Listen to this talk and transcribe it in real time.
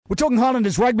We're talking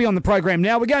Highlanders rugby on the program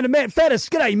now. We're going to Matt Faddis.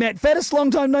 G'day, Matt Faddis.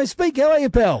 Long time no speak. How are you,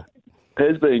 pal?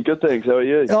 Has been. Good, thanks. How are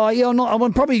you? Oh, yeah,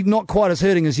 I'm probably not quite as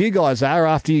hurting as you guys are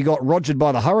after you got rogered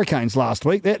by the Hurricanes last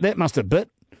week. That must have bit.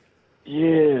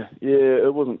 Yeah,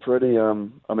 it wasn't pretty. I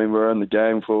mean, we were in the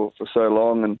game for so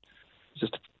long, and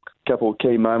just a couple of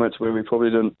key moments where we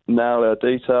probably didn't nail our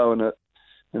detail, and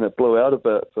it blew out a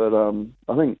bit. But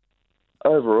I think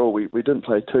overall we didn't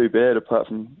play too bad, apart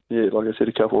from, like I said,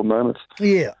 a couple of moments.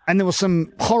 Yeah, and there were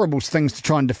some horrible things to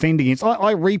try and defend against.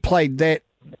 I replayed that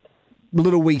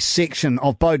little wee section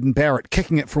of Beauden Barrett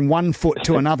kicking it from one foot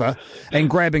to another and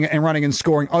grabbing it and running and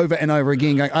scoring over and over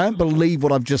again, going, I don't believe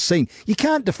what I've just seen. You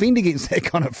can't defend against that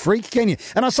kind of freak, can you?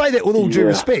 And I say that with all due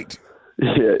respect.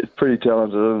 Yeah, it's pretty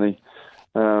talented, isn't he?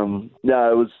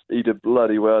 He did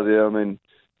bloody well there. I mean,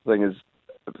 the thing is,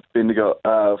 if Bender got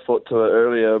a foot to it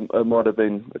earlier, it might have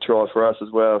been a try for us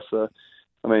as well. So,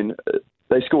 I mean,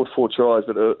 they scored 4 tries,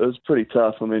 but it was pretty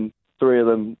tough. I mean, 3 of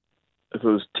them, if it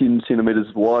was 10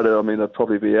 centimetres wider, I mean, they'd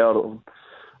probably be out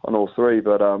on all 3.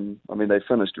 But, I mean, they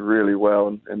finished really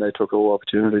well and they took all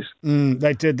opportunities.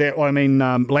 They did that. I mean,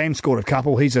 Lamb scored a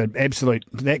couple. He's an absolute...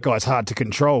 That guy's hard to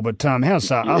control. But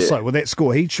how's Uso with that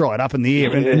score he tried up in the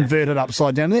air and inverted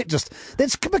upside down?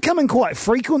 That's becoming quite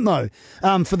frequent, though,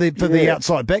 for the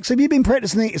outside backs. Have you been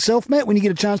practising that yourself, Matt, when you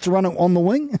get a chance to run it on the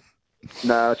wing?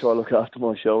 No, I try to look after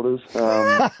my shoulders.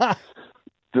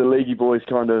 The leaguey boys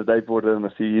they brought it in a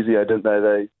few years ago, didn't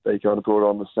they? They kind of brought it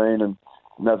on the scene, and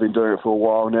they've been doing it for a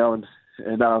while now. And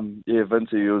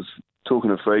Vincey was talking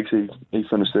to freaks. He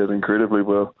finished it incredibly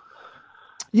well.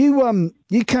 You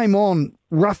came on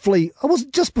roughly, was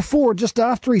it just before or just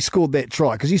after he scored that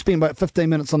try? Because you spent about 15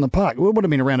 minutes on the park. It would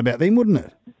have been around about then, wouldn't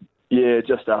it? Yeah,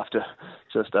 just after.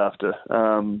 It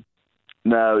was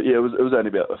only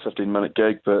about a 15-minute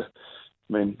gig, but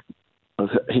I mean, I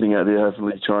was heading out there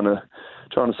hopefully trying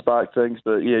to spark things,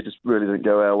 but just really didn't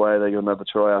go our way. They got another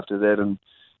try after that, and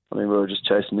I mean, we were just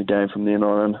chasing the game from then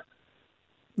on in.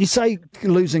 You say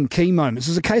losing key moments.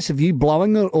 Is it a case of you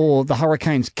blowing it or the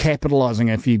Hurricanes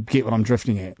capitalising, if you get what I'm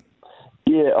drifting at?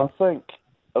 Yeah, I think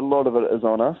a lot of it is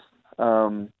on us.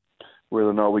 Whether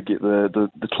or not we get the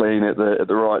clean at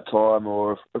the right time,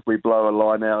 or if we blow a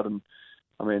line out, and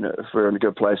I mean, if we're in a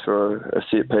good place for a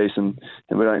set piece and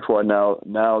we don't quite nail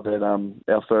that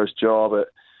our first job,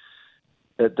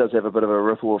 it does have a bit of a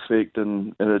ripple effect,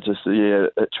 and it just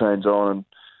it trains on,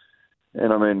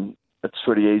 and I mean, it's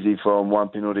pretty easy from one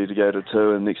penalty to go to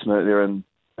 2, and next minute they're in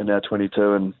our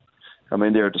 22, and I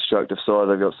mean, they're a destructive side.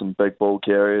 They've got some big ball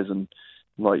carriers, and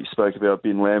like you spoke about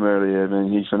Ben Lamb earlier, I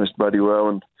mean, he finished bloody well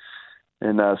and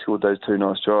scored those 2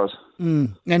 nice tries.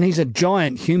 And he's a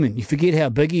giant human. You forget how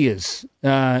big he is.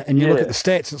 And you look at the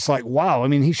stats, it's like, wow, I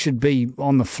mean, he should be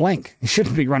on the flank. He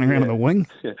shouldn't be running around on the wing.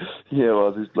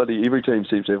 Well, there's every team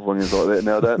seems to have wingers like that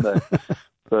now, don't they?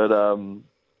 But, I mean,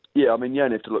 you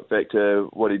only have to look back to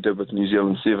what he did with New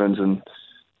Zealand Sevens, and,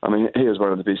 I mean, he was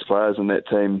one of the best players in that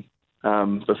team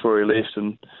before he left,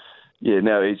 and,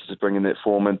 now he's just bringing that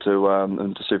form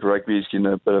into Super Rugby. He's getting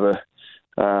a bit of a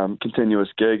continuous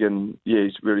gig, and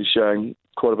he's really showing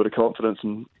quite a bit of confidence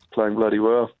and playing bloody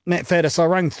well. Matt Faddis, I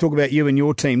rang to talk about you and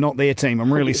your team, not their team.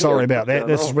 I'm really sorry about that.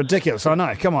 This is ridiculous. I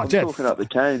know. Come on, Jeff. Talking up the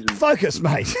Canes. Focus,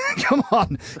 mate. Come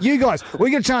on. You guys,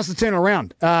 we get a chance to turn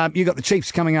around. You got the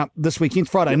Chiefs coming up this weekend,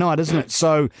 Friday night, isn't it?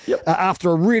 So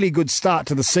after a really good start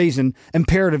to the season,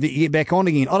 imperative that you get back on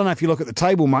again. I don't know if you look at the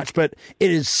table much, but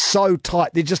it is so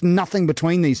tight. There's just nothing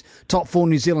between these top 4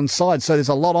 New Zealand sides. So there's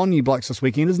a lot on you blokes this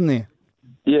weekend, isn't there?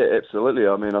 Yeah, absolutely.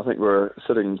 I mean, I think we're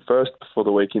sitting first before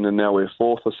the weekend, and now we're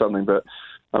 4th or something. But,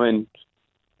 I mean,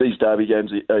 these derby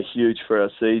games are huge for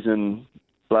our season.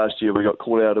 Last year we got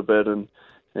caught out a bit and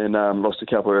lost a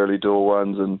couple of early door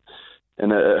ones, and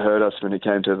it hurt us when it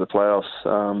came to the playoffs.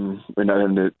 We know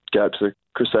having to go out to the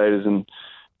Crusaders, and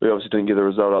we obviously didn't get the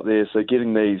result up there. So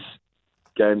getting these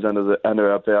games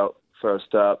under our belt for a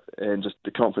start, and just the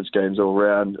conference games all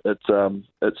round,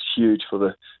 it's huge for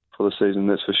the season,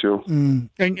 that's for sure.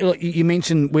 And look, you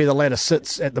mentioned where the ladder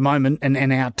sits at the moment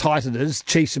and how tight it is.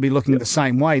 Chiefs will be looking the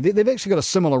same way. They've actually got a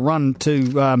similar run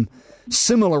to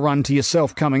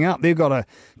yourself coming up. They've got a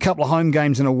couple of home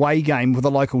games and away game with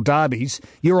the local derbies.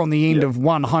 You're on the end of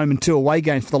 1 home and 2 away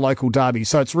games for the local derbies,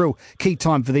 so it's a real key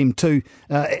time for them too,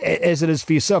 as it is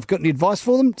for yourself. Got any advice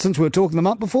for them, since we were talking them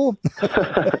up before?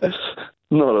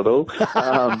 Not at all.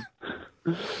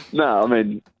 No, I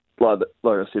mean, like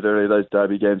I said earlier, those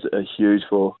derby games are huge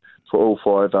for all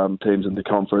 5 teams in the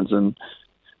conference, and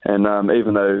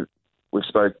even though we've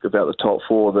spoke about the top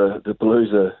 4, the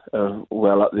Blues are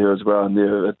well up there as well, and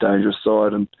they're a dangerous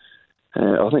side, and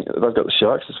I think they've got the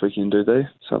Sharks this weekend, do they?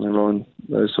 Something along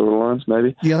those sort of lines,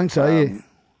 maybe. Yeah, I think so, yeah.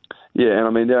 Yeah, and I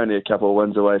mean, they're only a couple of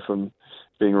wins away from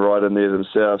being right in there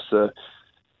themselves. So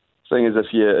the thing is, if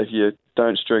you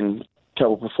don't string a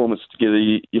couple of performances together,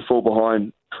 you fall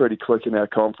behind pretty quick in our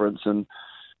conference. And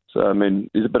so, I mean,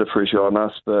 there's a bit of pressure on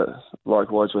us, but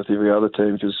likewise with every other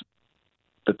team, because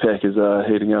the pack is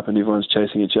heating up and everyone's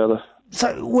chasing each other.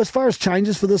 So, as far as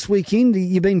changes for this weekend,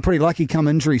 you've been pretty lucky come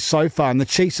injury so far, and the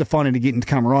Chiefs are finally getting to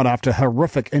come right after a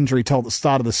horrific injury toll at the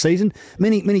start of the season.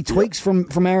 Many tweaks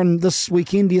from Aaron this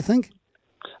weekend, do you think?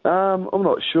 I'm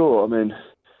not sure. I mean,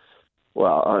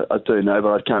 well, I do know,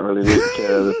 but I can't really let the cat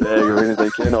out of the bag or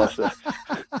anything, can I?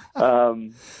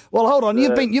 So, well, hold on.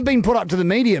 You've been put up to the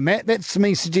media, Matt. That to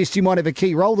me suggests you might have a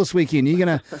key role this weekend.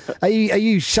 Are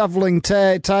you shoveling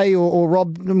Tay or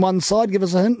Rob on one side? Give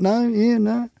us a hint. No, yeah,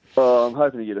 no. Oh, I'm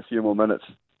hoping to get a few more minutes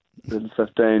than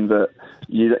 15, but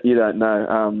you don't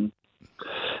know.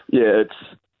 Yeah,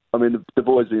 I mean, the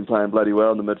boys have been playing bloody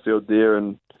well in the midfield there,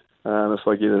 and if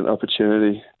I get an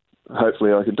opportunity,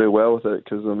 hopefully I can do well with it,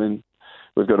 because, I mean,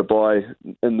 we've got a bye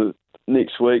in the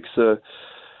next week. So,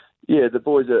 yeah, the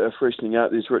boys are freshening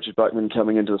up. There's Richard Buckman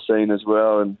coming into the scene as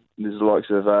well, and there's the likes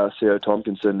of C.O.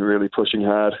 Tompkinson really pushing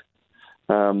hard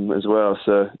as well.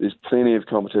 So there's plenty of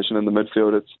competition in the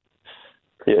midfield.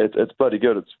 It's bloody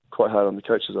good. It's quite hard on the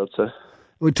coaches, I'd say.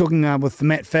 We're talking with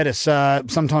Matt Faddis,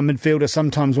 sometime midfielder,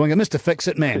 sometimes winger. Mr.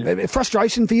 Fix-It, man.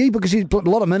 Frustration for you because you put a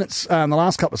lot of minutes in the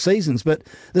last couple of seasons, but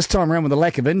this time around with a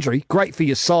lack of injury, great for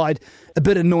your side, a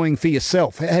bit annoying for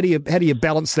yourself. How do you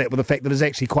balance that with the fact that it's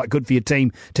actually quite good for your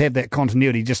team to have that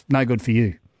continuity, just no good for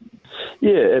you?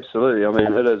 Yeah, absolutely. I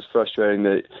mean, it is frustrating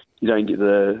that you don't get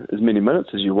as many minutes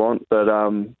as you want, but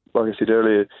like I said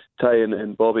earlier, Tay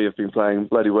and Bobby have been playing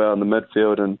bloody well in the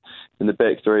midfield, and the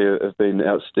back three have been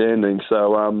outstanding.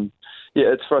 So, yeah,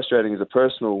 it's frustrating as a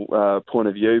personal point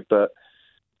of view, but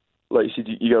like you said,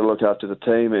 you got to look after the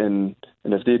team, and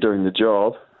if they're doing the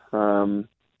job,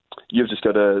 you've just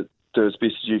got to do as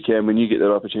best as you can when you get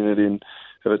that opportunity. And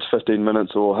if it's 15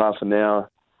 minutes or half an hour,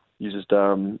 you just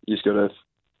got to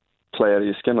play out of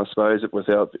your skin, I suppose,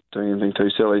 without doing anything too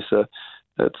silly. So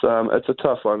it's a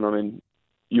tough one. I mean,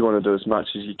 you want to do as much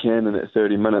as you can in that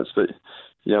 30 minutes, but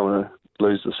you don't want to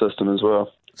lose the system as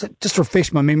well. So just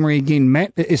refresh my memory again,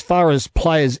 Matt. As far as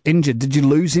players injured, did you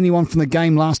lose anyone from the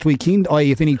game last weekend?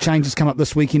 I.e., if any changes come up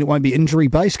this weekend, it won't be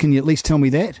injury-based. Can you at least tell me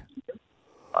that?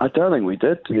 I don't think we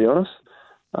did, to be honest.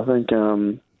 I think,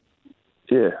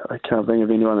 I can't think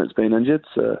of anyone that's been injured.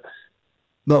 So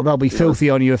they'll be filthy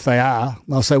on you if they are.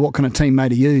 They'll say, what kind of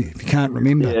teammate are you, if you can't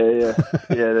remember?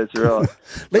 Yeah, that's right.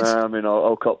 I mean,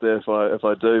 I'll cop there if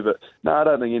I do, but no, I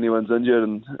don't think anyone's injured,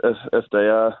 and if they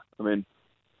are, I mean,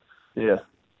 yeah,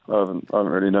 I haven't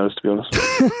really noticed, to be honest.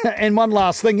 And one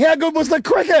last thing, how good was the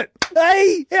cricket?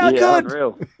 Hey, how good?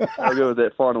 Unreal. How good was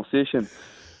that final session?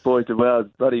 Boys did well.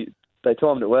 Bloody, they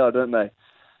timed it well, didn't they?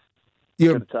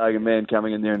 Yeah. Got a target man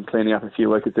coming in there and cleaning up a few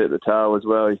wickets at the tail as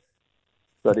well.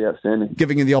 Bloody outstanding.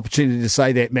 Giving you the opportunity to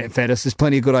say that, Matt Faddis. There's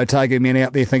plenty of good Otago men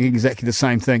out there thinking exactly the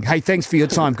same thing. Hey, thanks for your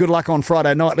time. Good luck on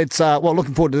Friday night. Let's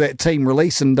looking forward to that team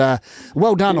release, and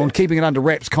well done on keeping it under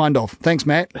wraps, kind of. Thanks,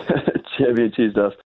 Matt. Cheers, Duff.